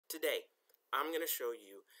Today, I'm going to show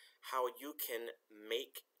you how you can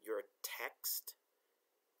make your text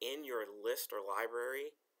in your list or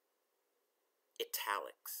library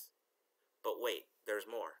italics. But wait, there's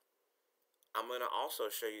more. I'm going to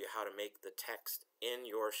also show you how to make the text in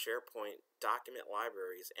your SharePoint document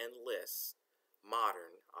libraries and lists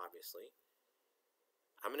modern, obviously.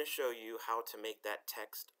 I'm going to show you how to make that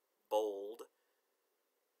text bold,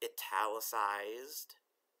 italicized.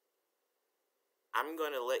 I'm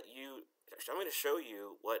going to show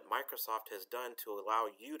you what Microsoft has done to allow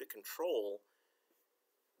you to control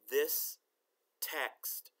this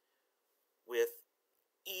text with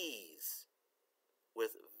ease,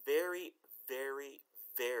 with very,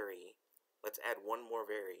 let's add one more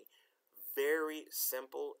very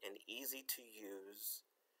simple and easy to use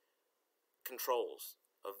controls.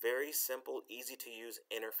 A very simple, easy to use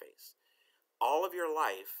interface. All of your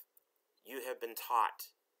life, you have been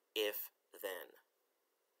taught if then.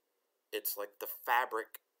 It's like the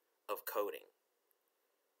fabric of coding.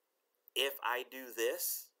 If I do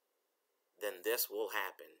this, then this will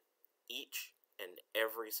happen each and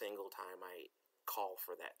every single time I call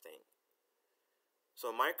for that thing.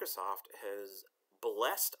 So Microsoft has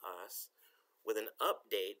blessed us with an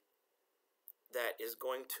update that is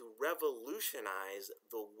going to revolutionize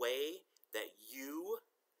the way that you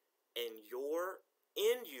and your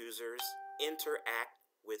end users interact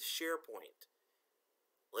with SharePoint.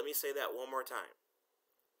 Let me say that one more time.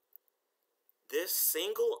 This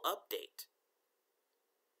single update,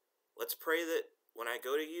 let's pray that when I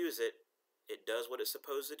go to use it, it does what it's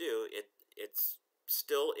supposed to do. It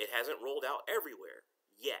hasn't rolled out everywhere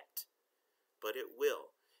yet, but it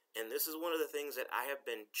will. And this is one of the things that I have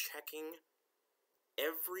been checking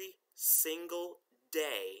every single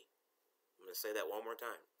day. I'm going to say that one more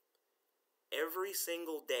time. Every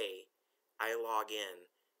single day I log in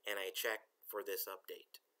and I check for this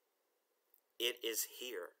update. It is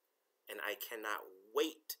here, and I cannot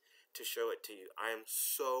wait to show it to you. I am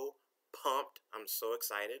so pumped. I'm so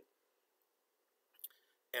excited.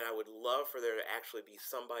 And I would love for there to actually be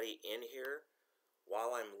somebody in here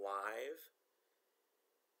while I'm live.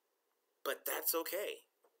 But that's okay.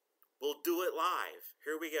 We'll do it live.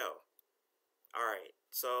 Here we go. All right.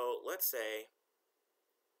 So let's say,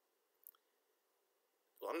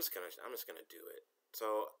 well, I'm just gonna do it.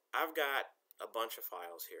 So I've got a bunch of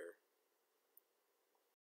files here.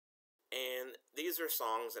 And these are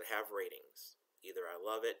songs that have ratings. Either I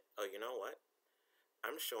love it. Oh, you know what?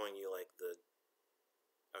 I'm showing you like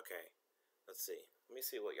okay, let's see. Let me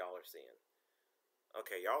see what y'all are seeing.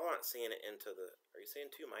 Okay, y'all aren't seeing it are you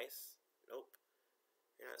seeing two mice? Nope.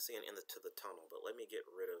 You're not seeing into the tunnel, but let me get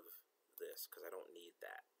rid of this because I don't need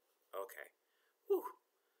that. Okay. Whew.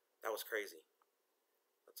 That was crazy.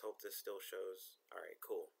 Let's hope this still shows. All right,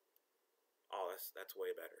 cool. Oh, that's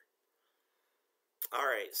way better. All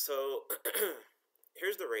right, so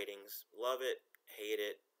here's the ratings. Love it, hate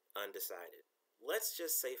it, undecided. Let's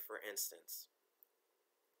just say, for instance,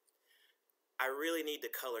 I really need to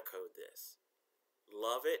color code this.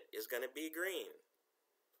 Love it is going to be green.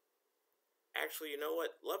 Actually, you know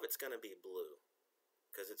what? Love it's going to be blue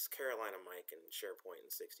because it's Carolina Mike and SharePoint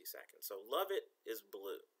in 60 seconds. So love it is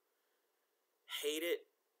blue. Hate it,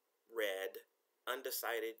 red.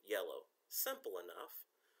 Undecided, yellow. Simple enough.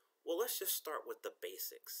 Well, let's just start with the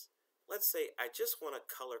basics. Let's say I just want to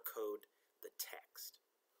color code the text.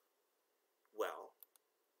 Well,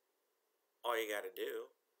 all you got to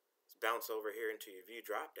do is bounce over here into your view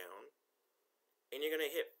dropdown, and you're going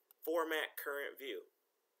to hit Format Current View.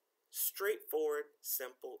 Straightforward,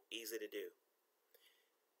 simple, easy to do.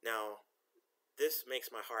 Now, this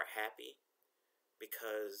makes my heart happy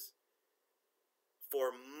because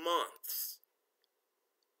for months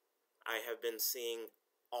I have been seeing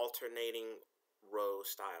alternating row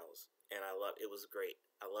styles, and it was great.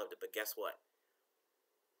 I loved it, but guess what?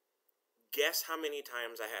 Guess how many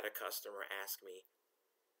times I had a customer ask me,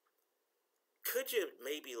 could you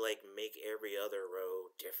maybe make every other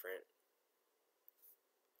row different?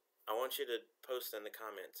 I want you to post in the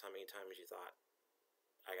comments how many times you thought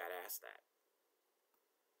I got asked that.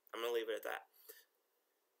 I'm going to leave it at that.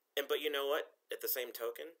 But you know what? At the same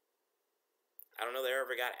token, I don't know that I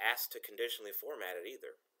ever got asked to conditionally format it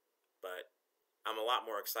either. But I'm a lot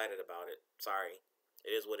more excited about it. Sorry.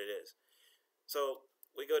 It is what it is. So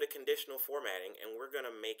we go to conditional formatting, and we're going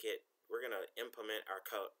to implement our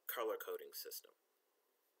color coding system.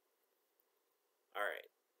 All right.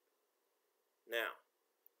 Now,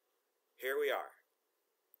 here we are.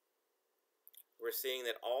 We're seeing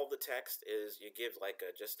that all the text is, you give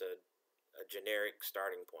just a generic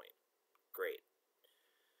starting point. Great.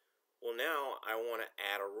 Well, now I want to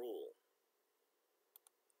add a rule.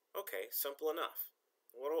 Okay, simple enough.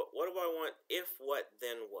 What do I want? If, what,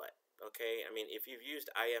 then what? Okay, I mean, if you've used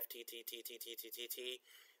IFTTTTTTTT,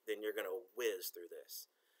 then you're gonna whiz through this.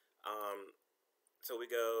 So we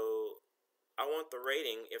go, I want the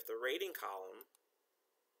rating. If the rating column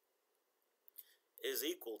is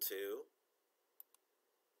equal to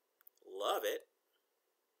love it,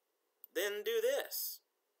 then do this.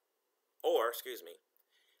 Or, excuse me,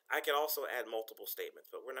 I could also add multiple statements,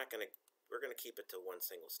 but we're gonna keep it to one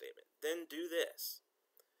single statement. Then do this.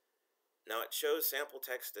 Now it shows sample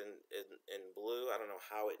text in blue. I don't know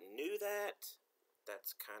how it knew that.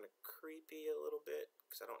 That's kind of creepy a little bit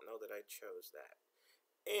because I don't know that I chose that.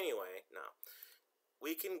 Anyway, now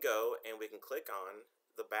we can go and we can click on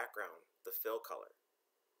the background, the fill color.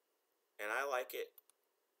 And I like it.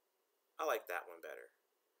 I like that one better.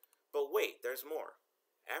 But wait, there's more.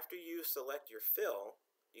 After you select your fill,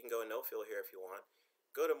 you can go no fill here if you want.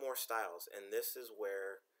 Go to more styles, and this is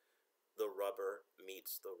where the rubber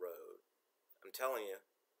meets the road. I'm telling you,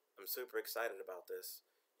 I'm super excited about this.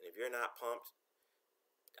 And if you're not pumped,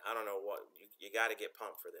 I don't know what, you got to get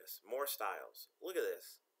pumped for this. More styles. Look at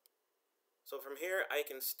this. So from here, I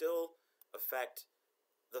can still affect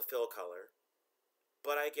the fill color,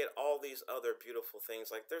 but I get all these other beautiful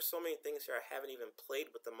things. Like there's so many things here, I haven't even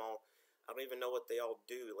played with them all. I don't even know what they all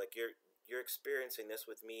do. Like you're experiencing this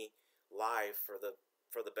with me live for the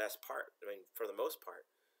best part. I mean, for the most part.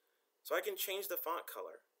 So I can change the font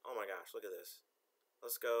color. Oh my gosh, look at this.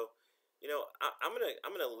 Let's go. You know, I'm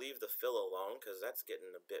gonna leave the fill alone because that's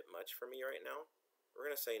getting a bit much for me right now. We're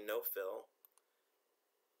gonna say no fill,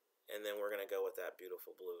 and then we're gonna go with that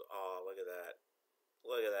beautiful blue. Oh, look at that.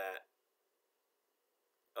 Look at that.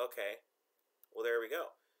 Okay. Well, there we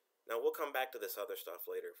go. Now we'll come back to this other stuff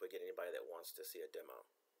later if we get anybody that wants to see a demo.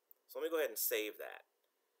 So let me go ahead and save that.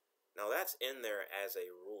 Now that's in there as a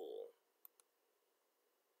rule.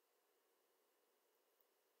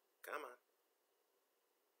 Come on.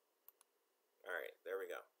 Alright, there we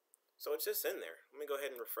go. So it's just in there. Let me go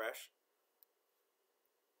ahead and refresh.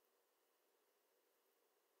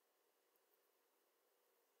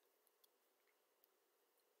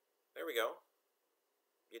 There we go.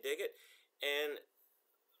 You dig it? And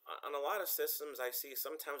on a lot of systems, I see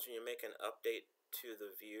sometimes when you make an update to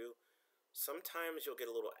the view, sometimes you'll get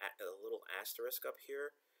a little asterisk up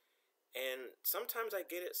here. And sometimes I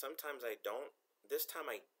get it, sometimes I don't. This time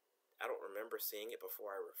I don't remember seeing it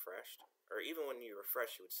before I refreshed. Or even when you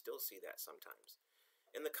refresh, you would still see that sometimes.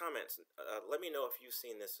 In the comments, let me know if you've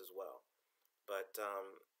seen this as well. But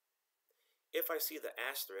if I see the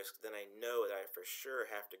asterisk, then I know that I for sure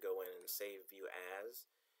have to go in and save view as,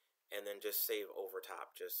 and then just save over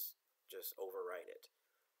top, just overwrite it.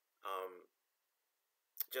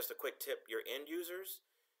 Just a quick tip, your end users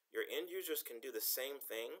can do the same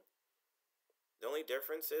thing. The only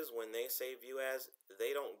difference is when they save view as,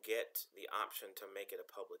 they don't get the option to make it a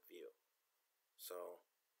public view. So,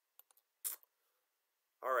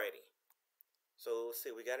 alrighty. So let's see,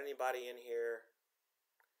 we got anybody in here?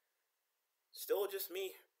 Still just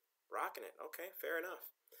me rocking it. Okay, fair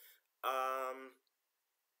enough.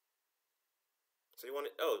 So you want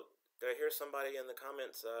to, oh, did I hear somebody in the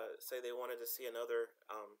comments say they wanted to see another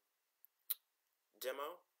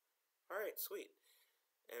demo? Alright, sweet.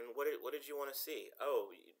 And what did you want to see? Oh,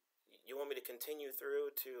 you want me to continue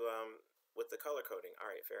through to with the color coding? All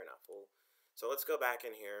right, fair enough. So let's go back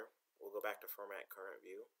in here. We'll go back to Format Current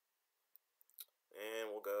View,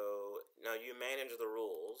 and we'll go. Now you manage the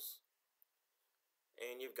rules,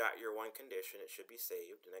 and you've got your one condition. It should be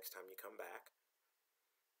saved the next time you come back.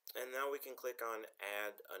 And now we can click on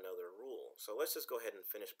Add Another Rule. So let's just go ahead and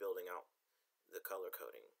finish building out the color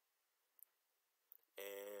coding.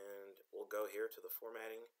 And we'll go here to the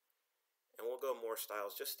formatting, and we'll go more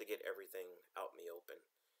styles just to get everything out in the open.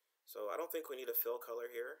 So I don't think we need a fill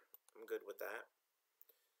color here. I'm good with that.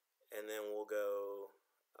 And then we'll go,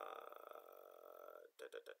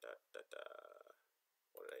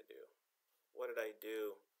 what did I do? What did I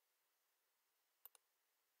do?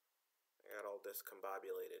 I got all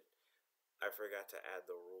discombobulated. I forgot to add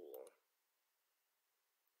the rule.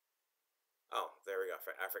 Oh, there we go.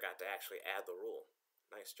 I forgot to actually add the rule.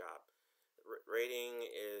 Nice job. Rating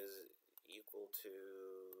is equal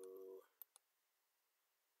to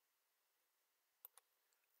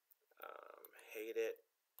hate it.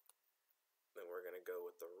 Then we're going to go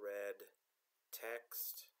with the red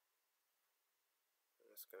text. I'm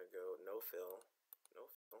just going to go no fill.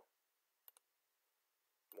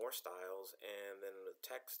 More styles, and then the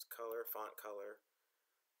text color, font color,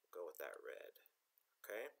 we'll go with that red.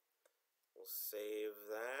 Okay. We'll save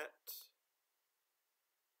that.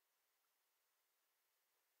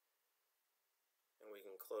 And we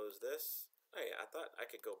can close this. Hey, I thought I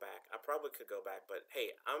could go back. I probably could go back, but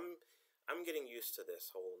hey, I'm getting used to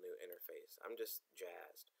this whole new interface. I'm just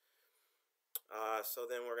jazzed. So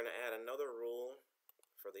then we're going to add another rule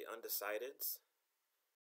for the undecideds.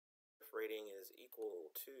 If rating is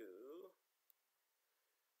equal to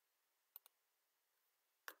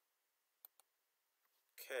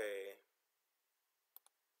okay.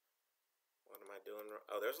 What am I doing?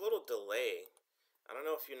 Oh, there's a little delay. I don't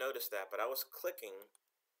know if you noticed that, but I was clicking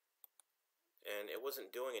and it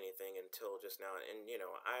wasn't doing anything until just now. And you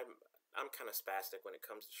know, I'm kind of spastic when it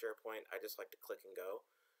comes to SharePoint. I just like to click and go.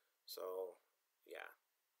 So yeah,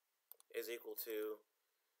 is equal to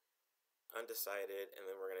undecided, and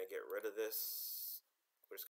then we're going to get rid of this